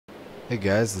Hey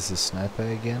guys, this is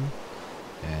Snipeye again,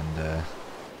 and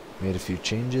made a few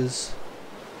changes.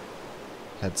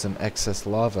 Had some excess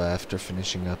lava after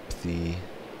finishing up the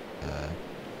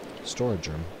storage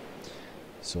room,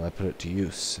 so I put it to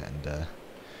use, and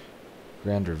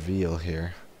grand reveal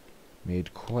here,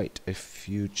 made quite a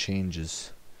few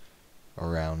changes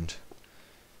around.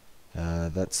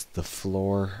 That's the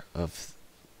floor of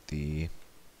the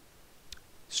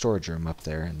storage room up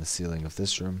there and the ceiling of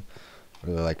this room.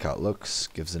 Really like how it looks,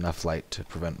 gives enough light to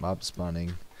prevent mob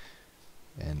spawning,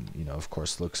 and, you know, of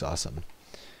course looks awesome.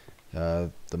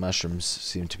 The mushrooms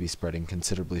seem to be spreading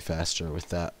considerably faster with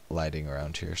that lighting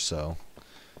around here, so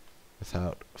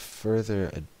without further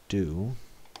ado,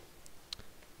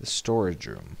 the storage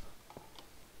room.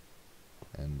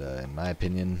 And in my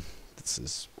opinion, this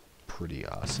is pretty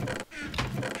awesome.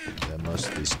 Most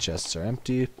of these chests are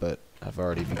empty, but I've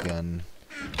already begun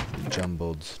the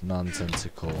jumbled,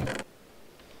 nonsensical,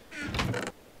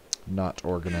 not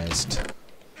organized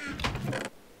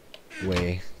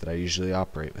way that I usually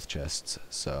operate with chests,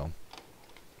 so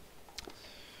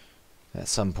at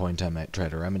some point I might try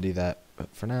to remedy that,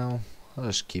 but for now I'll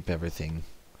just keep everything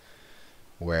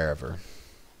wherever.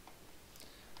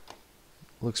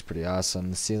 Looks pretty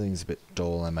awesome. The ceiling's a bit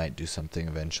dull. I might do something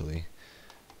eventually.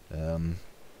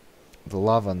 The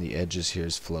lava on the edges here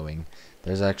is flowing.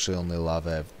 There's actually only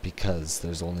lava because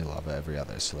there's only lava every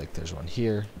other. So like there's one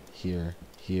here, here,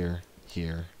 here,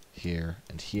 here, here,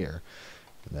 and here.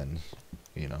 And then,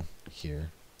 you know,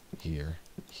 here, here,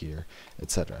 here,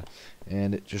 etc.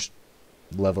 And it just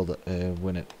leveled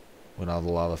when all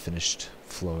the lava finished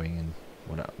flowing and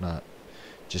whatnot.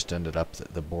 Just ended up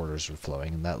that the borders were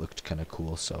flowing, and that looked kind of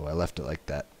cool, so I left it like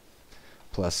that.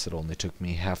 Plus, it only took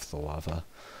me half the lava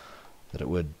that it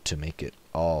would to make it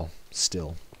all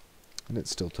still, and it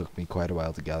still took me quite a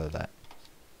while to gather that.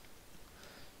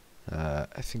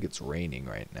 I think it's raining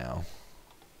right now,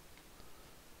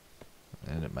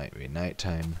 and it might be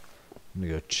nighttime. I'm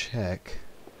gonna go check,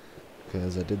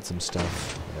 because I did some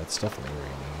stuff. Yeah, it's definitely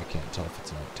raining. I can't tell if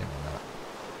it's nighttime or not.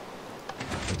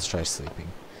 Let's try sleeping.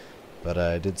 But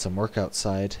I did some work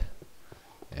outside,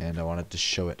 and I wanted to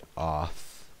show it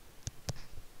off.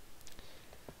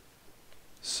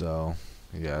 So,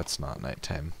 yeah, it's not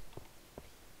nighttime.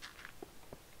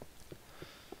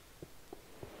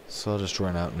 So I'll just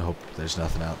run out and hope there's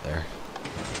nothing out there.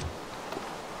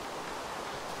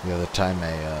 The other time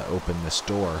I opened this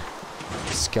door,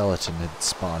 a skeleton had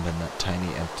spawned in that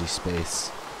tiny empty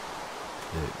space.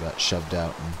 It got shoved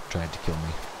out and tried to kill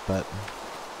me. But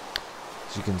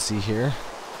as you can see here,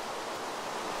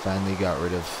 finally got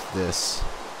rid of this.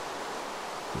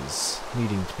 It was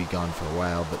needing to be gone for a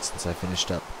while, but since I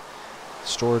finished up the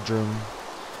storage room,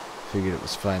 figured it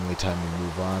was finally time to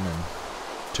move on and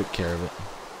took care of it.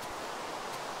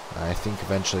 I think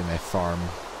eventually my farm,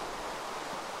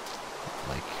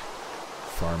 like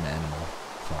farm animal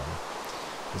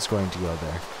farm, is going to go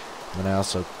there. And then I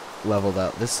also leveled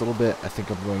out this little bit. I think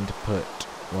I'm going to put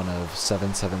one of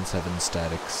 777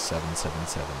 static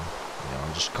 777. You know,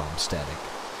 I'll just call him static.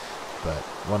 But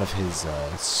one of his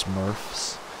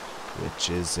smurfs, which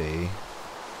is a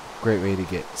great way to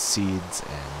get seeds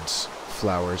and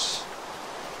flowers,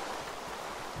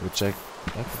 which I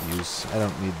could use. I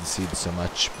don't need the seeds so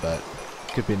much, but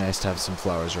it could be nice to have some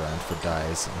flowers around for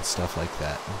dyes and stuff like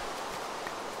that.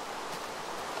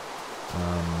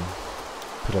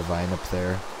 Put a vine up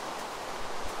there.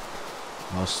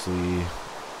 Mostly,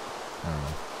 I don't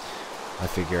know. I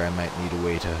figure I might need a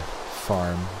way to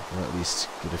farm, or at least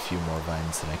get a few more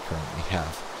vines than I currently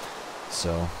have.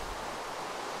 So,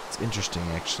 it's interesting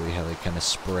actually how they kind of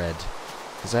spread.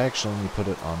 Because I actually only put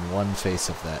it on one face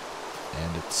of that,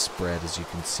 and it's spread, as you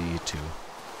can see, to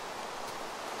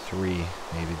 3.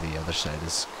 Maybe the other side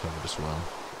is covered as well.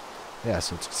 Yeah,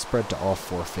 so it's spread to all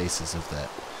 4 faces of that,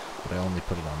 but I only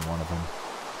put it on one of them.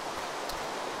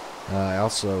 I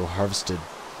also harvested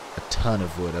a ton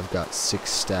of wood. I've got 6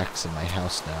 stacks in my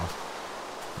house now,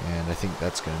 and I think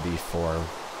that's going to be for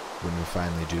when we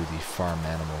finally do the farm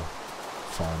animal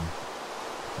farm,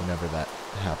 whenever that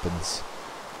happens.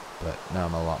 But now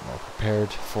I'm a lot more prepared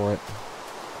for it.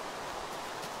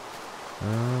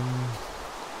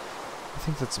 I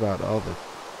think that's about all the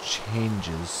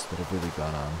changes that have really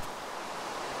gone on.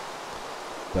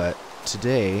 But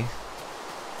today,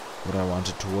 what I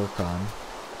wanted to work on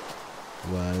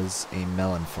was a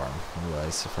melon farm.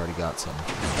 Otherwise, I've already got some.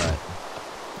 But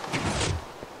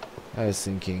I was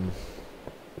thinking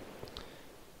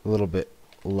a little bit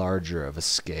larger of a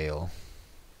scale.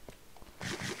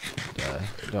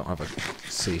 Don't have a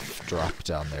safe drop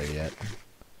down there yet.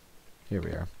 Here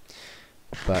we are.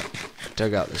 But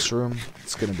dug out this room.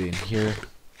 It's going to be in here.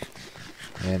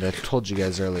 And I told you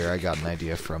guys earlier I got an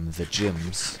idea from the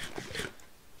gyms.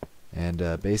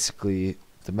 And basically,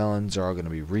 the melons are all going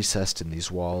to be recessed in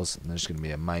these walls, and there's going to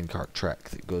be a minecart track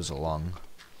that goes along.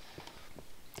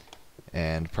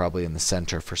 And probably in the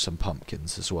center for some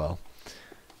pumpkins as well.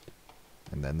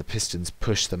 And then the pistons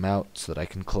push them out so that I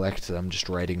can collect them just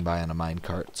riding by on a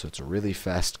minecart, so it's a really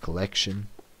fast collection.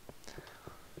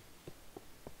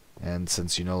 And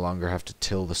since you no longer have to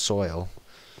till the soil,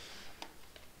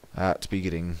 I ought to be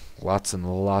getting lots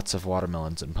and lots of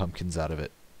watermelons and pumpkins out of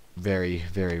it very,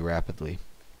 very rapidly.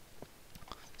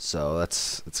 So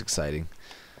that's exciting.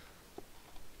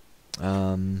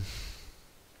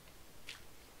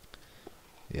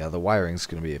 Yeah, the wiring's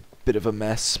going to be a bit of a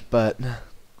mess, but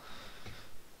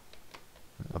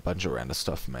a bunch of random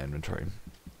stuff in my inventory.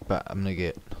 But I'm going to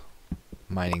get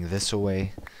mining this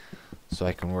away so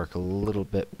I can work a little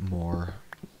bit more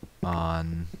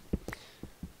on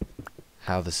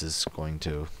how this is going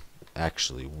to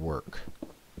actually work.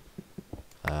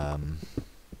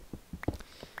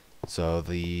 So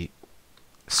the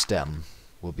stem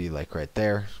will be like right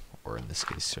there, or in this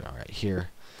case right here.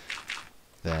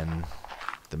 Then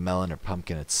the melon or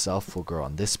pumpkin itself will grow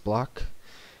on this block,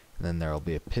 and then there will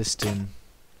be a piston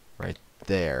right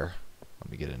there.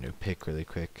 Let me get a new pick really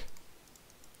quick.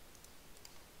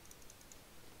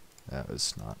 That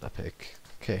was not a pick.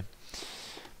 Okay.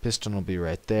 Piston will be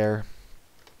right there,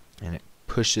 and it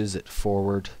pushes it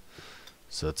forward,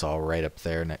 so it's all right up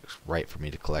there, next, right for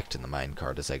me to collect in the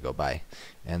minecart as I go by.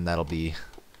 And that'll be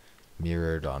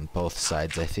mirrored on both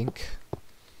sides, I think.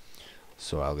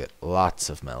 So I'll get lots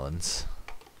of melons.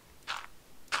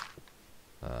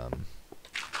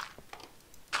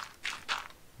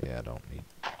 Yeah, I don't need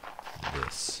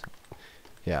this.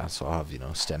 Yeah, so I'll have, you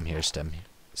know, stem here, stem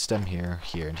here,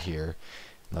 here, and here.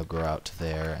 And they'll grow out to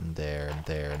there, and there, and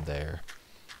there, and there.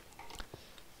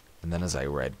 And then as I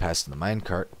ride past in the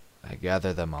minecart, I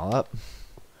gather them all up.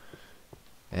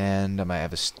 And I might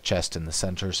have a chest in the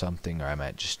center or something, or I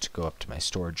might just go up to my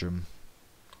storage room.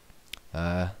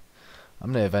 I'm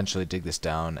going to eventually dig this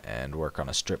down and work on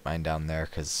a strip mine down there,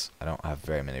 because I don't have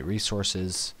very many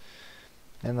resources.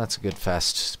 And that's a good,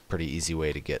 fast, pretty easy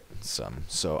way to get some.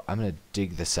 So I'm going to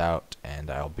dig this out, and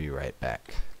I'll be right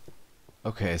back.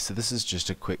 Okay, so this is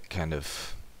just a quick kind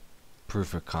of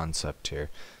proof of concept here.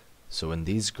 So when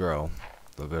these grow,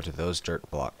 they'll go to those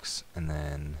dirt blocks, and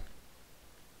then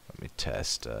let me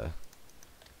test.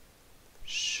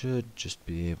 Should just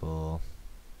be able.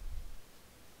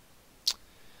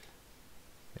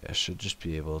 Yeah, should just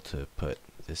be able to put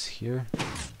this here.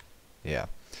 Yeah.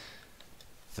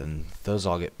 Then those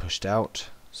all get pushed out,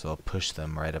 so I'll push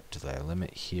them right up to their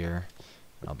limit here.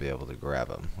 And I'll be able to grab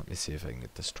them. Let me see if I can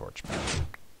get this torch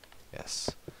back.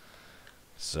 Yes.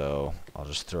 So I'll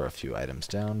just throw a few items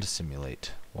down to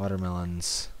simulate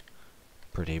watermelons.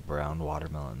 Pretty brown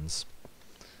watermelons.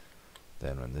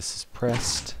 Then when this is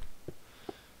pressed,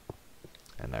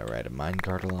 and I ride a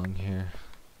minecart along here,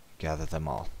 gather them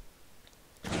all.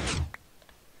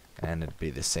 And it'd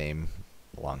be the same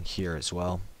along here as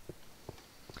well.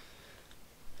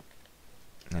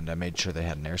 And I made sure they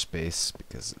had an airspace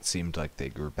because it seemed like they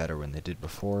grew better when they did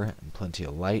before, and plenty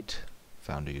of light.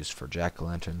 Found a use for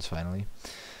jack-o'-lanterns finally.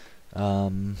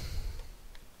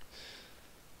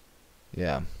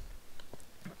 Yeah.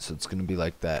 So it's going to be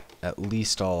like that, at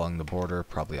least all along the border,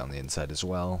 probably on the inside as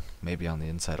well. Maybe on the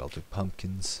inside I'll do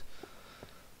pumpkins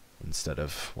instead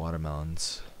of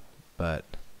watermelons. But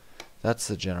that's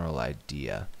the general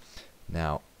idea.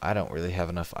 Now, I don't really have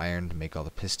enough iron to make all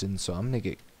the pistons, so I'm going to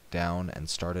get down and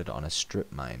started on a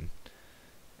strip mine.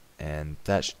 And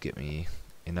that should get me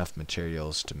enough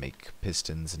materials to make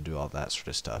pistons and do all that sort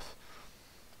of stuff.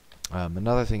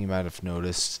 Another thing you might have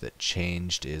noticed that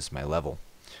changed is my level.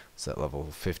 It's at level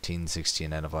 15,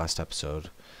 16 end of last episode.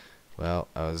 Well,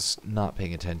 I was not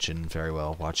paying attention very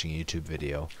well watching a YouTube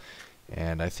video,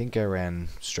 and I think I ran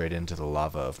straight into the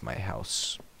lava of my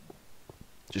house.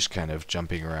 Just kind of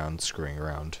jumping around, screwing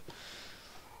around.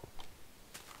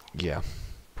 Yeah,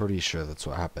 pretty sure that's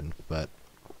what happened, but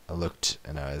I looked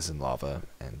and I was in lava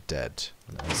and dead.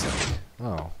 And I was like,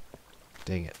 oh,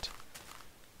 dang it.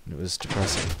 And it was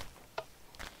depressing.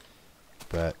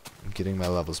 But I'm getting my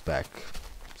levels back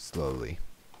slowly.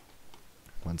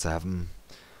 Once I have them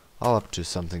all up to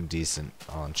something decent,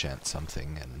 I'll enchant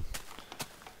something, and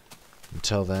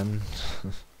until then,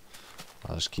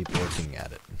 I'll just keep working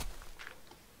at it.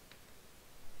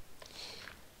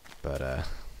 But,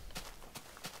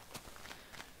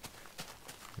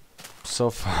 so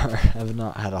far, I've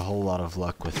not had a whole lot of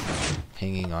luck with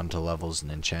hanging on to levels and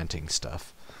enchanting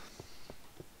stuff.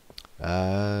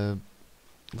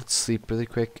 let's sleep really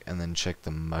quick and then check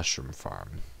the mushroom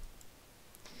farm.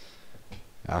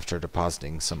 After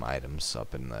depositing some items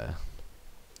up in the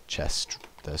chest,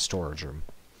 the storage room,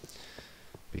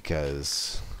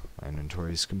 because my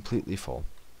inventory is completely full.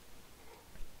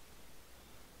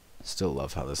 Still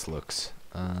love how this looks.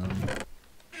 Yeah,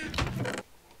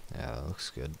 that looks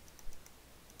good.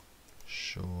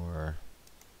 Sure.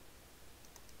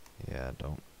 Yeah,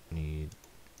 don't need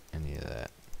any of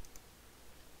that.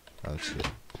 That looks good.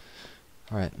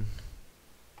 Alright.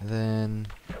 Then,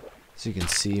 as you can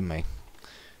see, my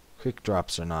quick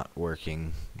drops are not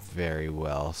working very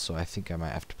well, so I think I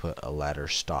might have to put a ladder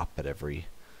stop at every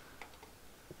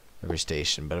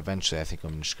station, but eventually I think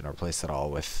I'm just going to replace that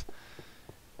all with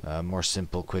more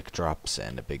simple quick drops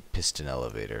and a big piston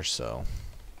elevator, so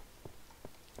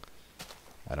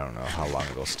I don't know how long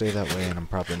it'll stay that way, and I'm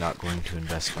probably not going to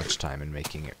invest much time in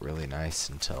making it really nice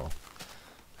until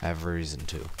I have a reason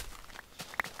to.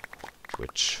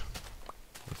 Which,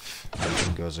 if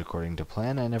everything goes according to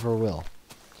plan, I never will.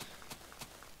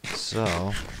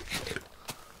 So,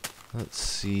 let's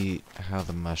see how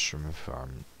the mushroom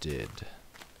farm did.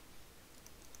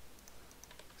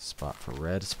 Spot for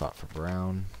red, spot for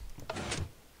brown.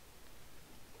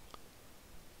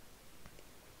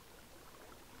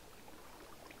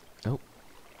 Oh,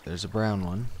 there's a brown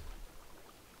one.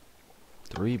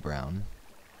 3 brown.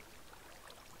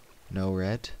 No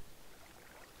red.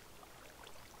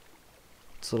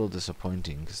 It's a little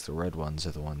disappointing because the red ones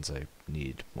are the ones I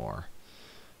need more.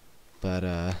 But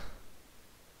now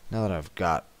that I've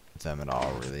got them at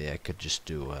all, really, I could just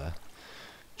do a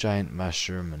giant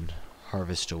mushroom and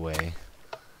harvest away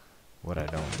what I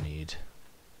don't need.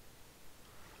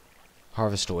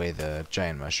 Harvest away the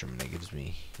giant mushroom and it gives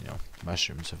me, you know,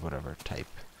 mushrooms of whatever type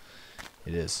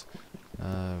it is.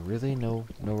 Really, no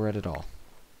red at all.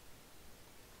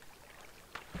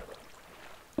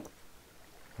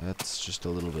 That's just a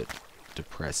little bit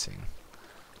depressing.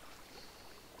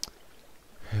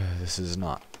 This is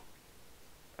not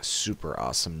a super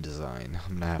awesome design.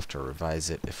 I'm gonna have to revise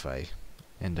it if I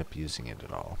end up using it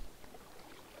at all.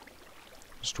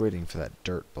 Just waiting for that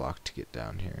dirt block to get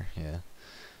down here. Yeah,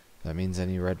 that means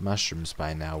any red mushrooms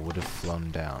by now would have flown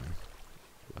down.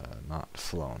 Not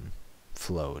flown.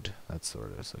 Flowed. That's the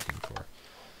word I was looking for.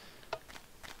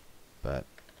 But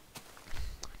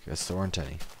I guess there weren't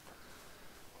any.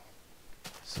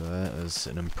 So that was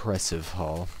an impressive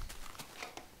haul.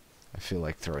 I feel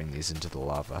like throwing these into the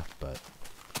lava, but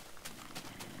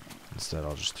instead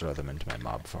I'll just throw them into my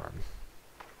mob farm.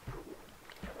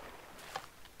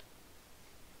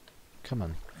 Come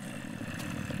on.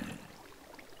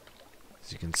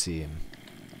 As you can see,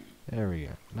 there we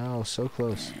go. No, so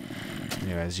close.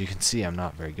 Anyway, as you can see, I'm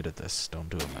not very good at this. Don't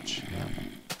do it much. Yeah.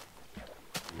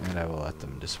 And I will let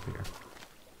them disappear.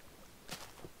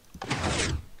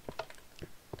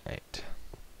 Right.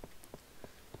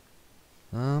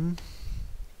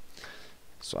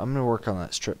 So I'm gonna work on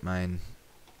that strip mine,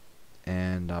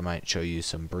 and I might show you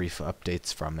some brief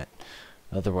updates from it.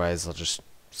 Otherwise, I'll just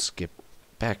skip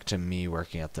back to me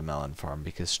working at the melon farm,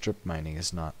 because strip mining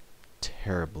is not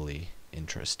terribly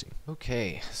interesting.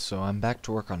 Okay, so I'm back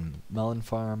to work on melon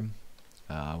farm.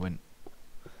 Went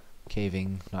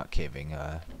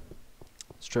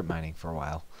strip mining for a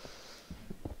while.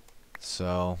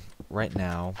 So right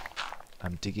now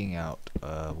I'm digging out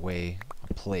a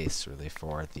place really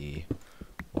for the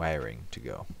wiring to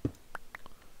go.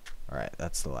 Alright,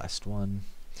 that's the last one.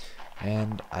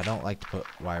 And I don't like to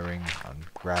put wiring on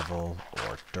gravel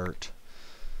or dirt,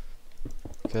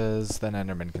 because then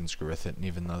Enderman can screw with it, and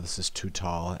even though this is too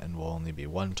tall and will only be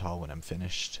 1 tall when I'm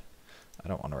finished, I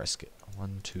don't want to risk it.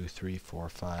 1, 2, 3, 4,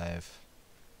 5,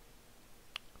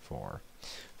 4,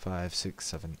 5, 6,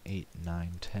 7, 8,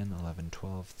 9, 10, 11,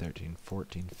 12, 13,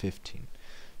 14, 15.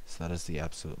 So that is the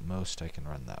absolute most I can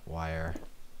run that wire.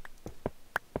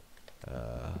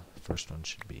 First one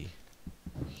should be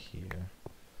here.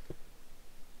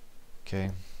 Okay.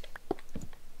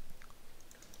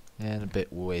 And a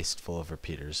bit wasteful of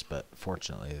repeaters, but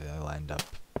fortunately they lined up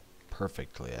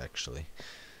perfectly, actually.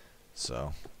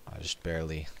 So I just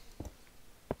barely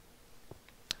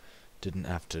didn't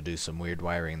have to do some weird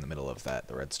wiring in the middle of that.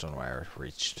 The redstone wire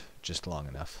reached just long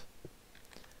enough.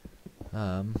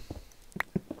 Now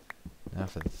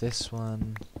for this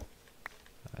one,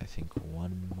 I think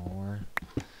one more.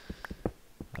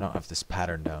 I don't have this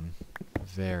pattern down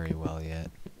very well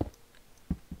yet.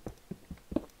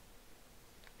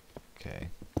 Okay.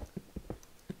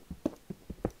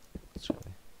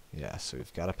 Yeah, so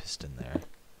we've got a piston there.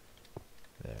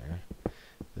 There.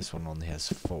 This one only has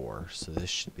 4, so this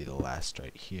should be the last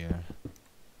right here.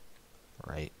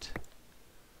 Right.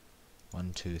 1,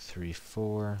 1, 2, 3,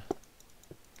 4.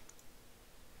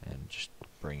 And just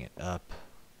bring it up.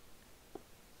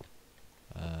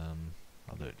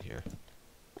 I'll do it here.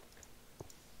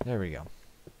 There we go.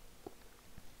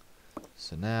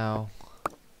 So now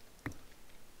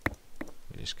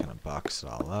we just kind of box it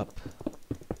all up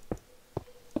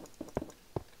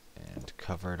and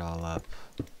cover it all up.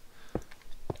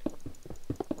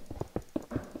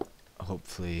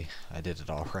 Hopefully I did it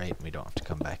all right and we don't have to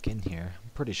come back in here. I'm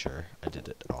pretty sure I did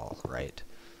it all right,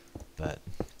 but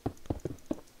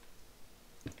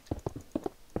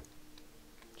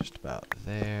just about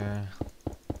there.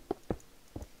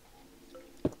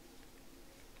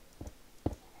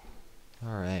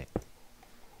 Alright.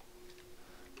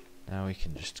 Now we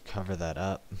can just cover that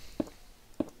up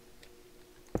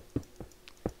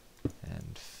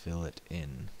and fill it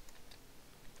in.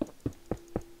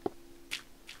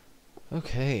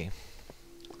 Okay.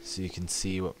 So you can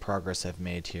see what progress I've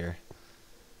made here.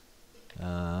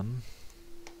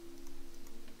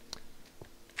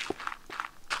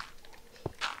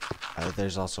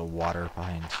 There's also water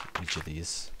behind each of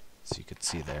these, so you could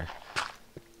see there.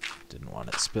 Didn't want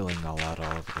it spilling all out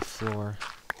all over the floor.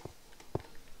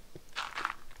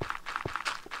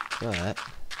 But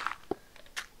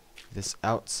this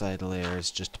outside layer is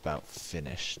just about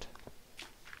finished.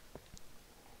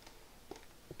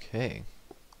 Okay.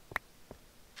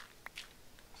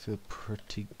 Feel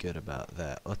pretty good about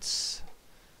that. Let's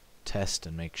test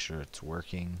and make sure it's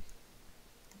working.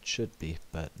 It should be,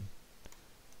 but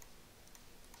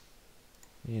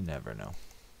you never know.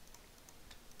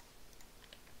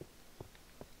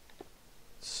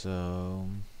 So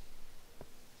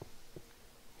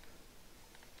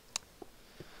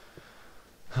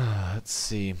let's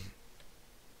see.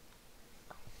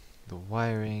 The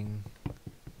wiring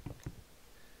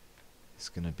is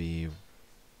gonna be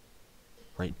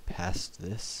right past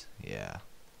this. Yeah.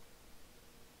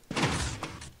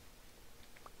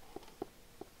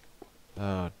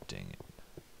 Oh, dang it.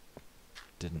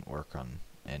 Didn't work on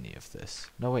any of this.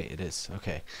 No, wait, it is.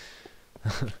 Okay.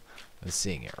 I was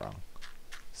seeing it wrong.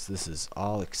 So this is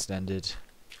all extended.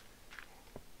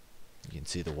 You can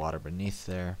see the water beneath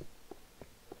there.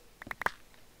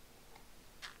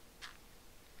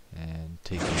 And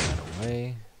taking that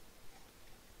away.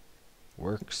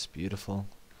 Works. Beautiful.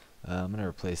 I'm going to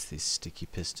replace these sticky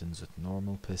pistons with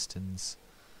normal pistons,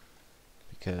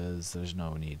 because there's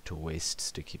no need to waste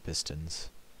sticky pistons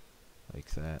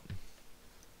like that.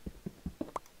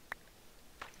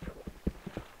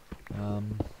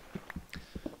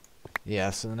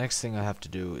 Yeah, so the next thing I have to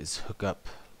do is hook up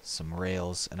some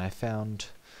rails, and I found,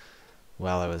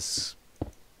 while I was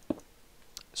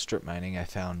strip mining, I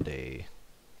found an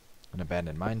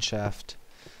abandoned mine shaft,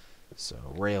 so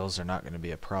rails are not going to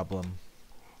be a problem.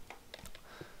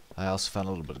 I also found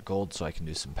a little bit of gold, so I can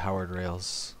do some powered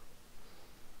rails.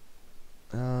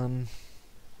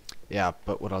 Yeah,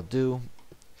 but what I'll do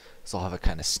is I'll have a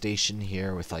kind of station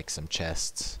here with like some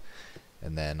chests,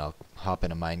 and then I'll hop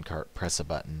in a minecart, press a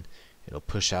button, it'll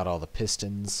push out all the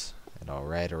pistons, and I'll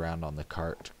ride around on the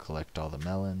cart, collect all the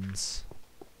melons,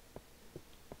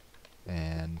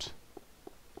 and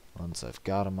once I've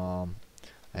got them all,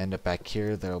 I end up back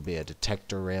here. There'll be a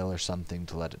detector rail or something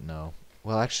to let it know.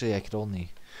 Well, actually,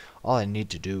 all I need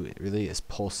to do really is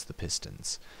pulse the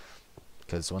pistons,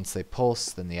 because once they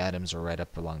pulse, then the items are right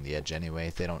up along the edge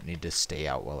anyway. They don't need to stay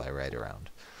out while I ride around.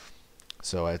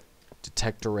 So I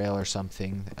detect a rail or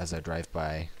something as I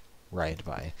ride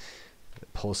by.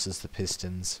 It pulses the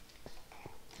pistons.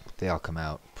 They all come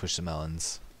out, push the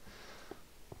melons,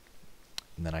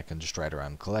 and then I can just ride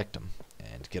around and collect them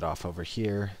and get off over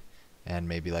here, and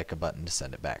maybe like a button to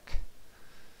send it back.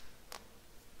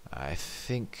 I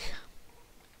think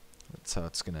that's how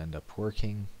it's going to end up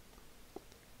working.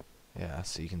 Yeah,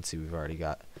 so you can see we've already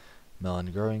got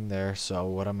melon growing there. So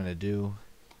what I'm going to do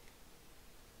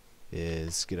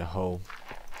is get a hoe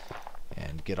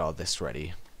and get all this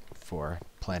ready for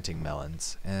planting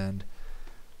melons. And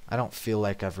I don't feel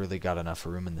like I've really got enough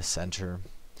room in the center,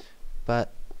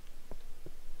 but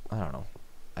I don't know.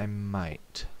 I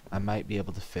might be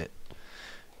able to fit.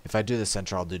 If I do the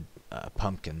center, I'll do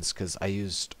pumpkins, because I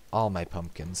used all my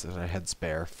pumpkins that I had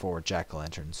spare for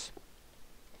jack-o'-lanterns,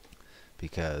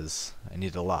 because I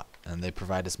need a lot, and they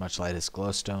provide as much light as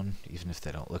glowstone, even if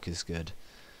they don't look as good.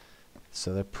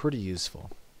 So they're pretty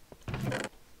useful.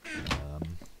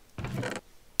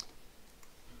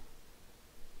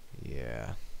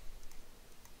 Yeah.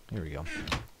 Here we go.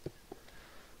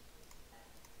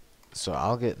 So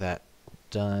I'll get that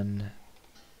done,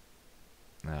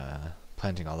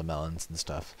 planting all the melons and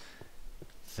stuff.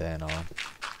 Then I'll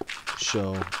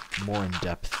show more in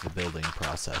depth the building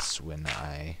process when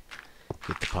I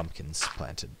get the pumpkins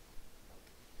planted.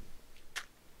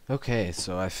 Okay,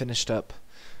 so I finished up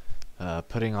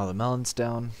putting all the melons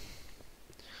down.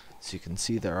 So you can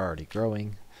see they're already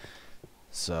growing.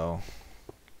 So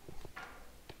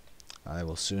I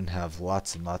will soon have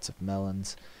lots and lots of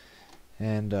melons.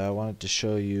 And I wanted to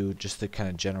show you just the kind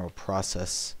of general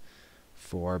process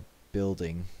for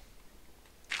building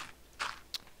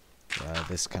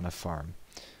this kind of farm.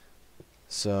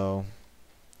 So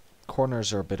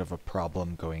corners are a bit of a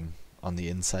problem going on the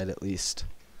inside, at least,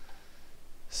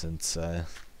 since the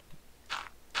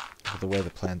way the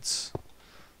plants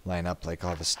line up, like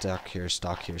I'll have a stock here,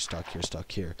 stock here, stock here,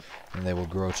 stock here, and they will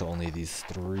grow to only these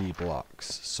 3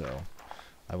 blocks. So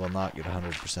I will not get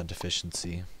 100%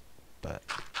 efficiency, but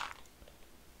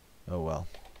oh well.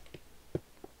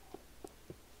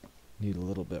 Need a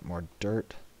little bit more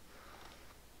dirt.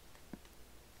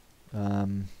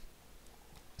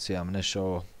 So yeah, I'm going to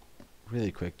show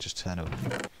really quick just kind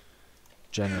of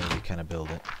generally kind of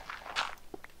build it.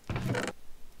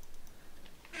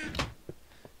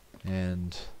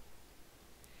 And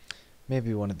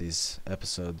maybe one of these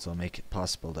episodes I'll make it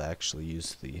possible to actually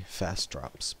use the fast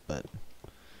drops, but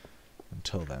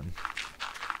until then.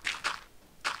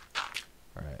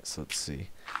 Alright, so let's see.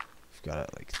 We've got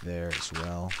it like there as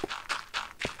well.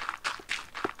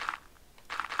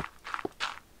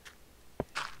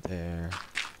 There.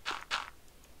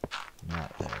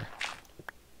 Not there.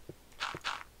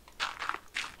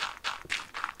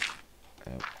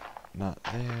 Oh, not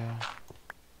there.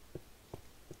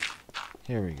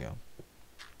 Here we go.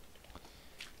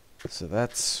 So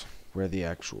that's where the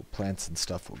actual plants and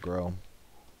stuff will grow.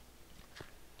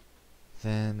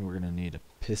 Then we're going to need a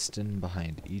piston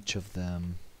behind each of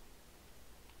them.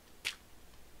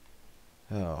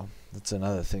 Oh, that's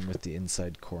another thing with the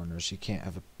inside corners. You can't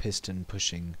have a piston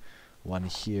pushing one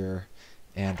here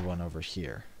and one over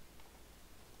here.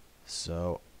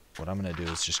 So what I'm going to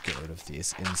do is just get rid of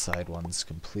these inside ones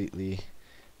completely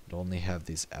and only have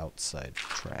these outside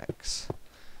tracks.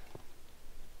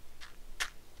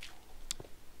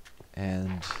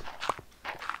 And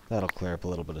that'll clear up a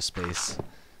little bit of space,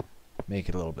 make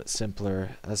it a little bit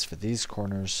simpler. As for these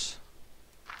corners,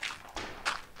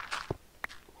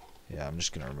 yeah, I'm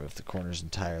just going to remove the corners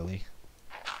entirely,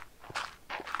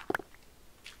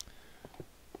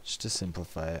 just to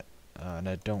simplify it. And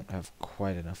I don't have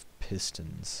quite enough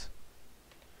pistons.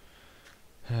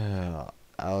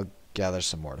 I'll gather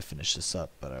some more to finish this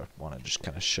up, but I want to just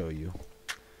kind of show you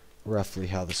roughly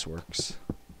how this works.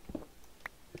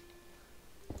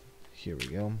 Here we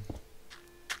go.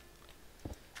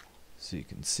 So you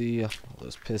can see all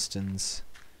those pistons,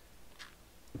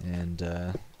 and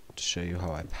to show you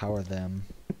how I power them.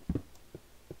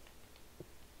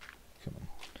 Come on.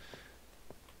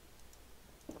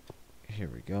 Here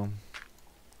we go.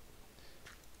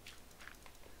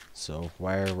 So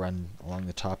wire run along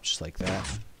the top just like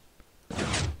that.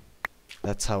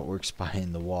 That's how it works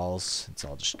behind the walls. It's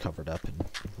all just covered up and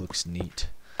looks neat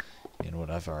in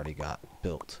what I've already got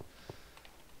built.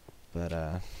 But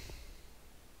yeah,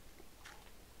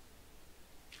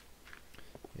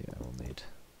 we'll need.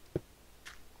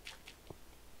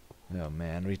 Oh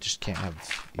man, we just can't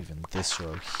have even this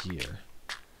row here.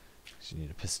 So you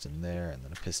need a piston there and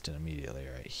then a piston immediately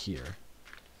right here.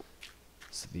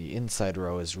 So the inside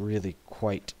row is really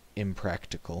quite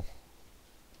impractical.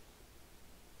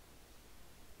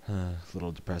 A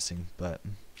little depressing, but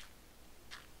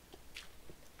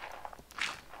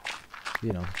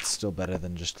you know, it's still better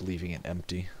than just leaving it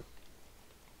empty.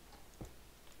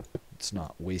 It's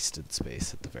not wasted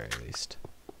space at the very least.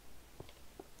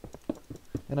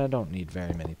 And I don't need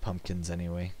very many pumpkins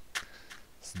anyway,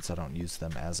 since I don't use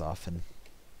them as often.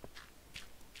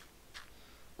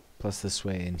 Plus this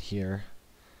way in here,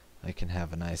 I can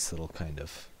have a nice little kind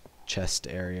of chest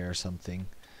area or something.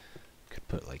 Could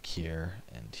put like here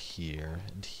and here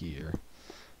and here.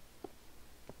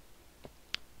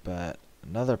 But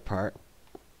another part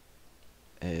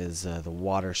is the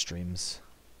water streams.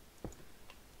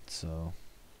 So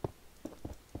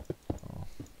I'll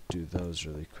do those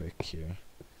really quick here.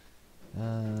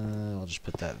 I'll just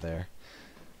put that there.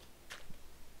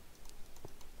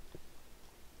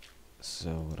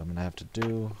 So what I'm gonna have to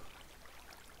do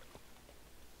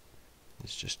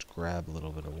is just grab a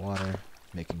little bit of water,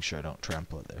 making sure I don't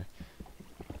trample it there.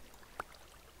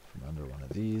 From under one of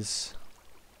these,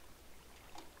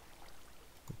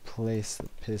 place the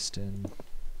piston,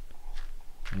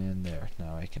 and there.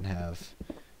 Now I can have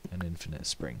an infinite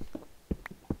spring.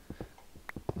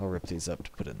 I'll rip these up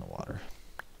to put in the water.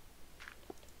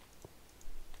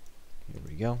 Here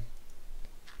we go.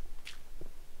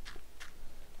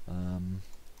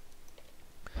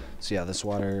 So yeah, this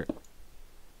water,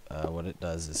 what it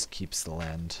does is keeps the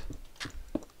land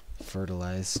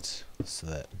fertilized so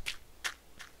that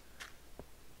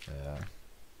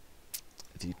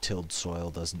the tilled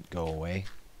soil doesn't go away.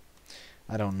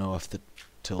 I don't know if the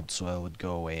tilled soil would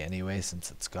go away anyway since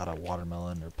it's got a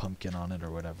watermelon or pumpkin on it or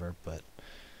whatever, but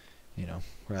you know,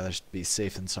 rather be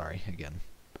safe than sorry again.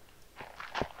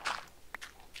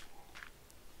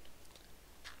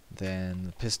 Then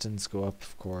the pistons go up,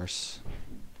 of course.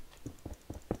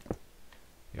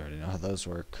 You already know how those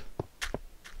work.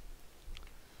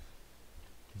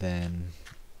 Then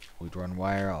we'd run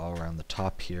wire all around the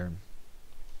top here.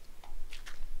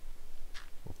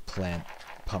 We'll plant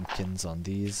pumpkins on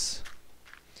these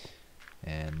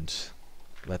and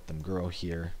let them grow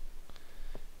here.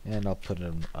 And I'll put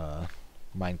a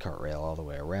minecart rail all the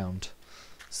way around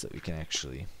so that we can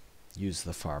actually use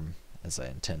the farm as I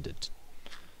intended.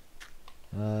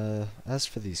 As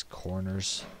for these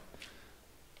corners,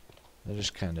 they're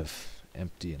just kind of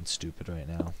empty and stupid right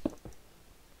now.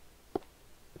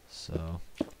 So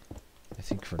I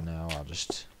think for now I'll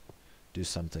just do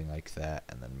something like that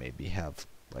and then maybe have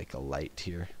like a light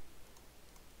here.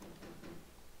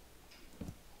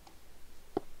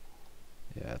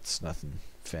 Yeah, it's nothing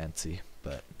fancy,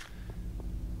 but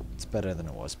it's better than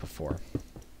it was before.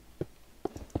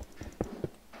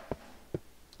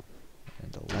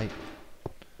 And a light.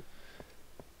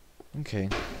 Okay.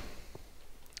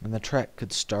 And the track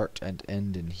could start and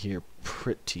end in here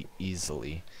pretty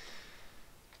easily.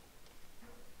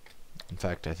 In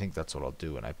fact, I think that's what I'll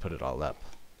do when I put it all up.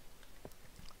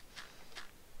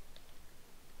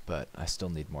 But I still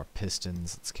need more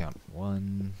pistons. Let's count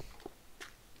 1,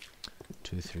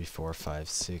 2, 3, 4, 5,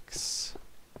 6,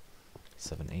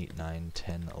 7, 8, 9,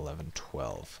 10, 11,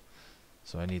 12.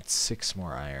 So I need 6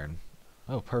 more iron.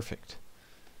 Oh, perfect.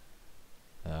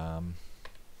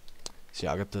 So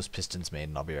yeah, I'll get those pistons made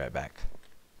and I'll be right back.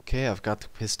 Okay, I've got the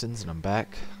pistons and I'm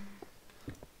back.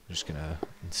 I'm just gonna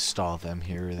install them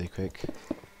here really quick.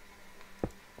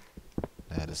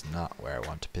 That is not where I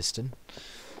want a piston.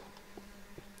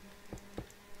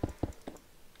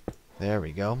 There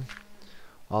we go.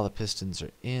 All the pistons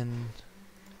are in.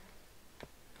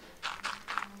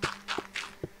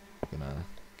 Gonna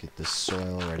get this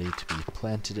soil ready to be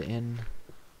planted in.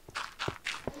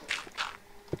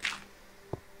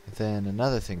 Then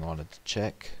another thing I wanted to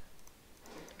check.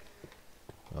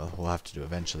 Well, we'll have to do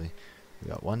eventually. We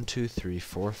got 1, 2, 3,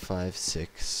 4, 5,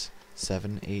 6,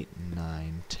 7, 8,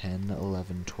 9, 10,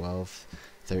 11, 12,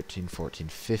 13, 14,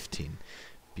 15.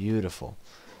 Beautiful.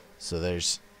 So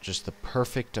there's just the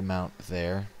perfect amount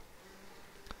there.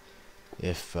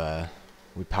 If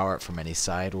we power it from any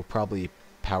side, we'll probably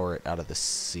power it out of the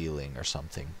ceiling or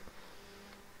something.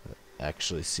 That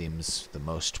actually seems the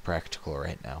most practical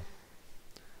right now.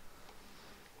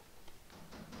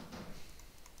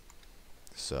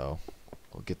 So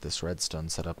we'll get this redstone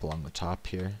set up along the top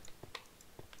here.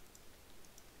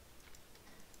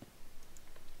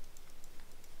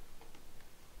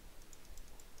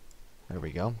 There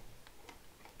we go.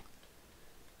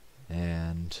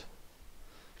 And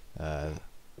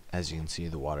as you can see,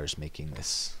 the water's making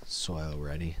this soil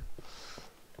ready,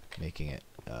 making it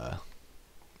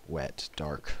wet,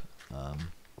 dark. And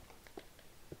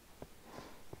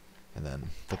then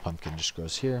the pumpkin just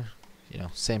grows here. You know,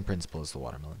 same principle as the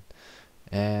watermelon.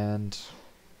 And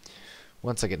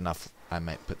once I get enough, I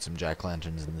might put some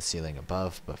jack-o'-lanterns in the ceiling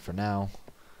above, but for now,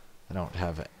 I don't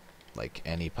have like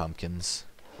any pumpkins.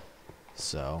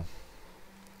 So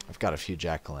I've got a few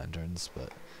jack-o'-lanterns,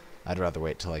 but I'd rather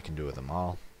wait till I can do with them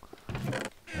all.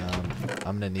 I'm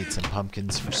gonna need some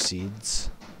pumpkins for seeds.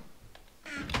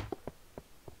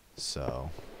 So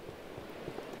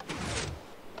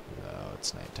oh,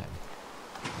 it's nighttime.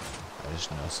 I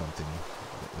just know something.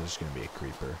 There's gonna be a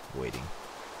creeper waiting.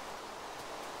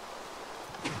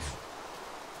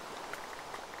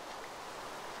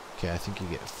 Okay, I think you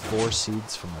get 4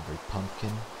 seeds from every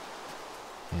pumpkin,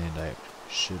 and I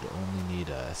should only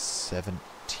need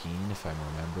 17 if I'm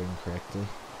remembering correctly.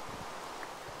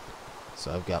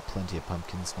 So I've got plenty of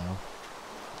pumpkins now,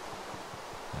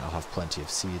 and I'll have plenty of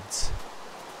seeds.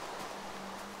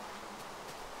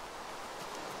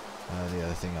 The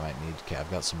other thing I might need, okay, I've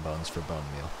got some bones for bone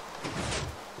meal.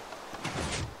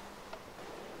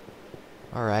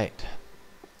 Alright,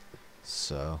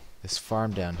 so this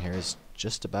farm down here is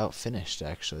just about finished,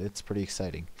 actually. It's pretty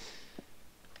exciting.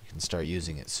 We can start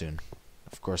using it soon.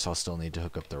 Of course, I'll still need to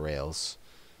hook up the rails.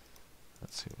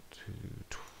 Let's see,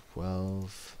 2,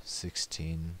 12,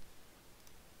 16.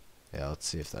 Yeah, let's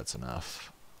see if that's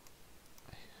enough.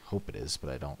 I hope it is, but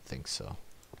I don't think so.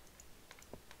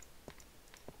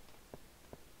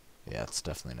 Yeah, it's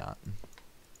definitely not.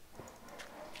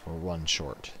 Or one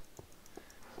short.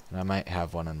 And I might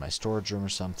have one in my storage room or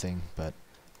something, but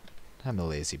I'm a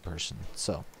lazy person.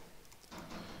 So,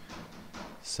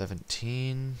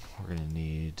 17. We're going to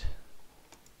need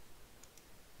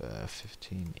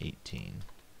 15, 18.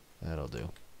 That'll do.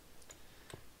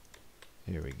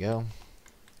 Here we go.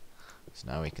 So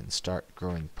now we can start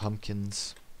growing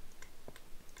pumpkins.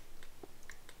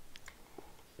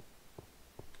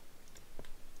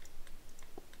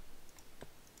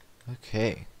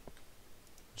 Okay.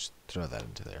 Just throw that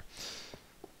into there.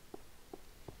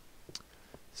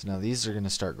 So now these are going to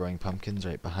start growing pumpkins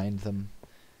right behind them.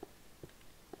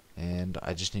 And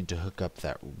I just need to hook up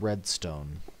that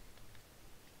redstone.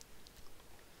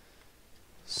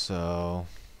 So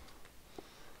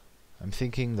I'm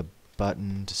thinking the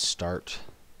button to start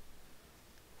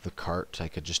the cart, I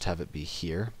could just have it be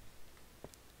here.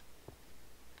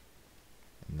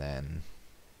 And then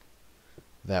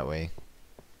that way,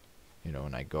 you know,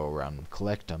 when I go around and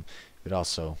collect them, it would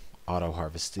also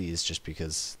auto-harvest these just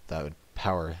because that would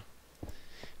power.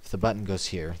 If the button goes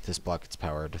here, this block gets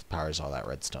powered, it powers all that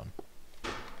redstone.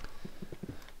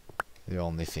 The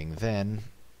only thing then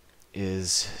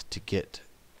is to get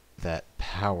that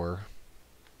power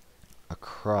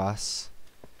across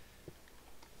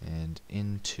and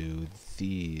into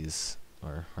these,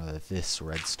 or rather this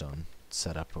redstone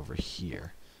set up over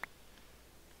here.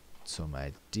 So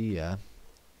my idea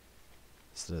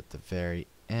is that at the very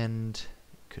end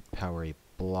could power a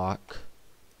block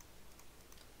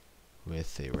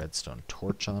with a redstone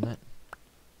torch on it.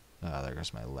 Ah, there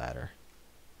goes my ladder.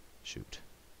 Shoot.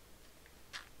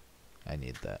 I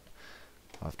need that.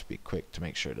 I'll have to be quick to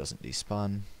make sure it doesn't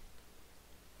despawn.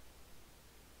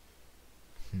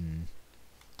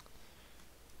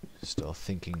 Still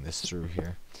thinking this through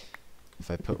here.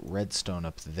 If I put redstone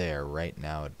up there, right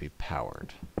now it'd be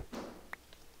powered.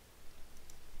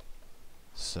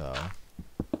 So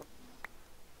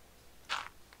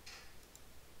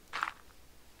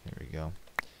here we go.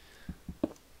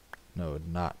 No, it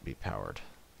would not be powered.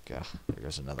 Gah, there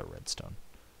goes another redstone.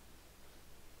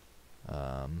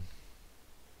 Yeah,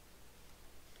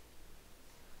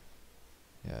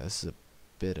 this is a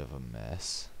bit of a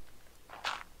mess.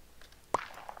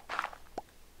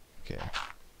 Okay,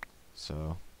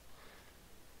 so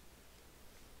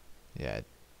yeah,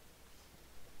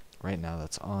 right now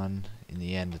that's on. In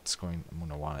the end, I'm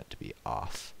gonna want it to be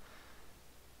off.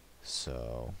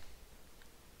 So,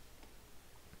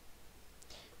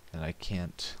 and I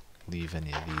can't leave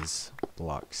any of these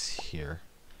blocks here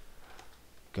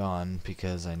gone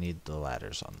because I need the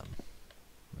ladders on them.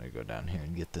 I'm gonna go down here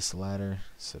and get this ladder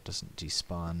so it doesn't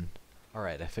despawn.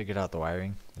 Alright, I figured out the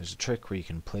wiring. There's a trick where you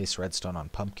can place redstone on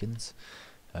pumpkins.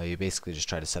 You basically just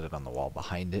try to set it on the wall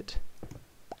behind it.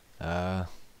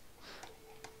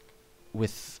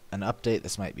 With an update,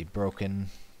 this might be broken,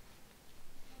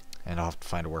 and I'll have to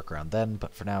find a workaround then,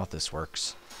 but for now, this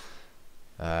works.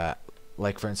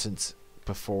 Like, for instance,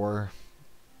 before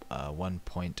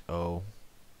 1.0,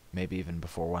 maybe even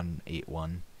before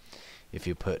 1.81, if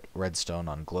you put redstone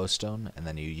on glowstone and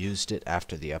then you used it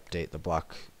after the update,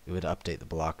 it would update the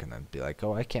block and then be like,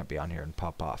 oh, I can't be on here, and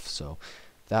pop off. So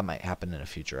that might happen in a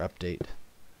future update.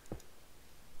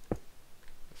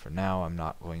 For now, I'm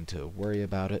not going to worry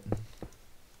about it.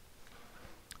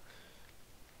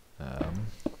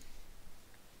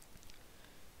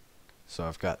 So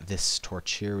I've got this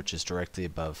torch here, which is directly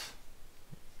above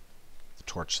the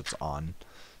torch that's on.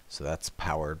 So that's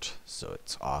powered, so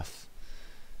it's off.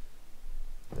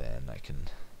 Then I can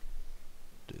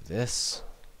do this.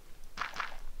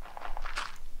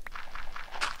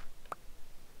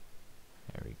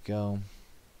 There we go.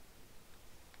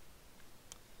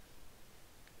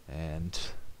 And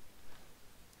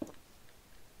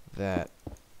that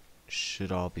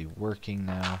should all be working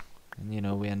now. And you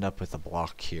know, we end up with a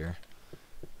block here,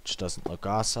 which doesn't look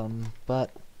awesome,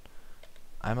 but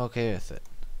I'm okay with it.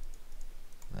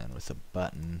 And then with a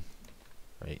button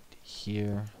right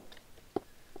here,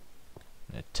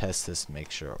 I'm going to test this and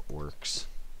make sure it works.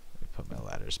 Let me put my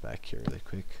ladders back here really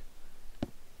quick.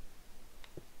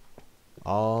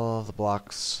 All the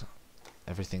blocks,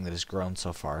 everything that has grown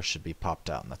so far should be popped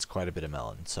out, and that's quite a bit of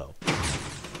melon, so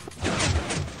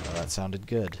well, that sounded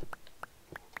good.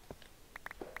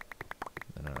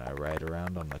 Then when I ride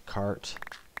around on the cart,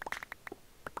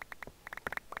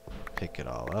 pick it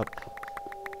all up.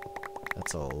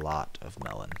 That's a lot of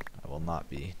melon. I will not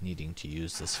be needing to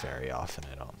use this very often,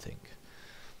 I don't think.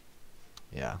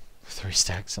 Yeah, 3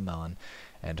 stacks of melon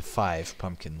and 5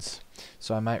 pumpkins.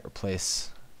 So I might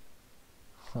replace...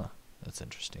 Huh, that's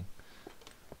interesting.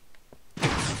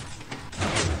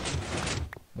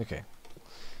 Okay,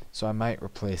 so I might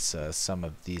replace some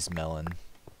of these melon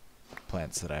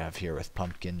plants that I have here with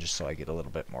pumpkin, just so I get a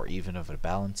little bit more even of a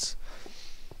balance.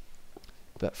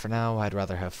 But for now, I'd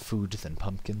rather have food than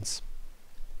pumpkins.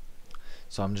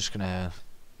 So I'm just gonna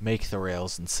make the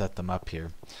rails and set them up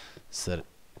here, so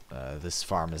that this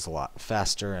farm is a lot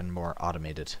faster and more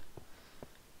automated.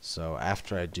 So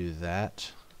after I do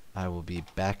that, I will be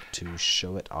back to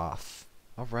show it off.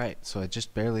 Alright, so I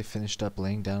just barely finished up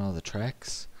laying down all the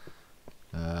tracks.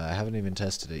 I haven't even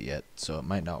tested it yet, so it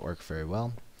might not work very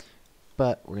well,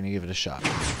 but we're gonna give it a shot.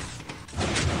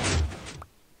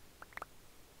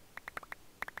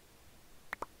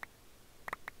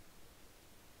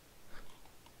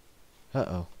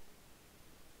 Uh-oh.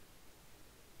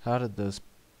 How did those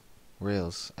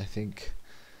rails... I think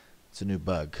it's a new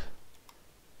bug.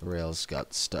 The rails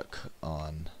got stuck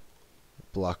on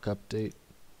block update.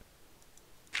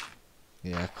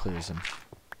 Yeah, clears them.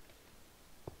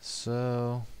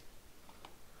 So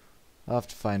I'll have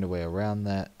to find a way around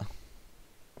that.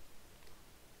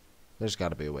 There's got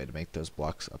to be a way to make those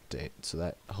blocks update, so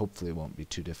that hopefully won't be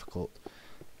too difficult.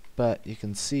 But you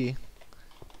can see,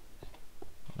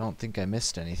 I don't think I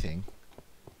missed anything.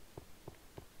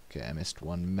 Okay, I missed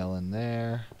one melon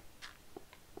there.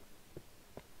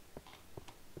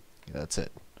 Yeah, that's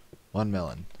it. One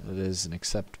melon. It is an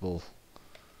acceptable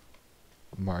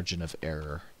margin of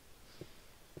error.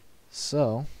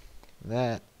 So,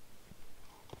 that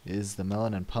is the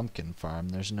melon and pumpkin farm.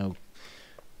 There's no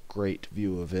great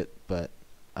view of it, but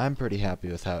I'm pretty happy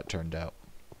with how it turned out.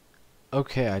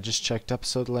 Okay, I just checked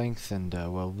episode length, and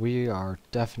well, we are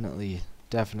definitely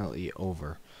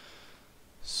over.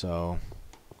 So,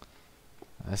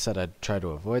 I said I'd try to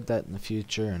avoid that in the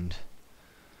future, and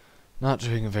not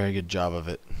doing a very good job of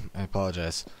it. I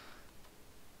apologize.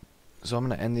 So I'm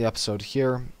going to end the episode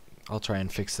here. I'll try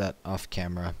and fix that off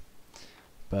camera.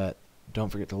 But don't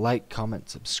forget to like, comment,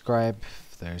 subscribe.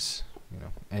 If there's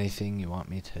anything you want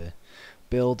me to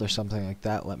build or something like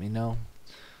that, let me know.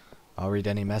 I'll read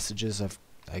any messages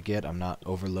I get. I'm not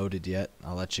overloaded yet.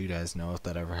 I'll let you guys know if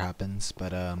that ever happens.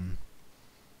 But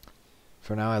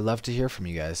for now, I love to hear from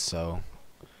you guys. So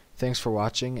thanks for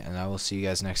watching, and I will see you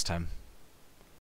guys next time.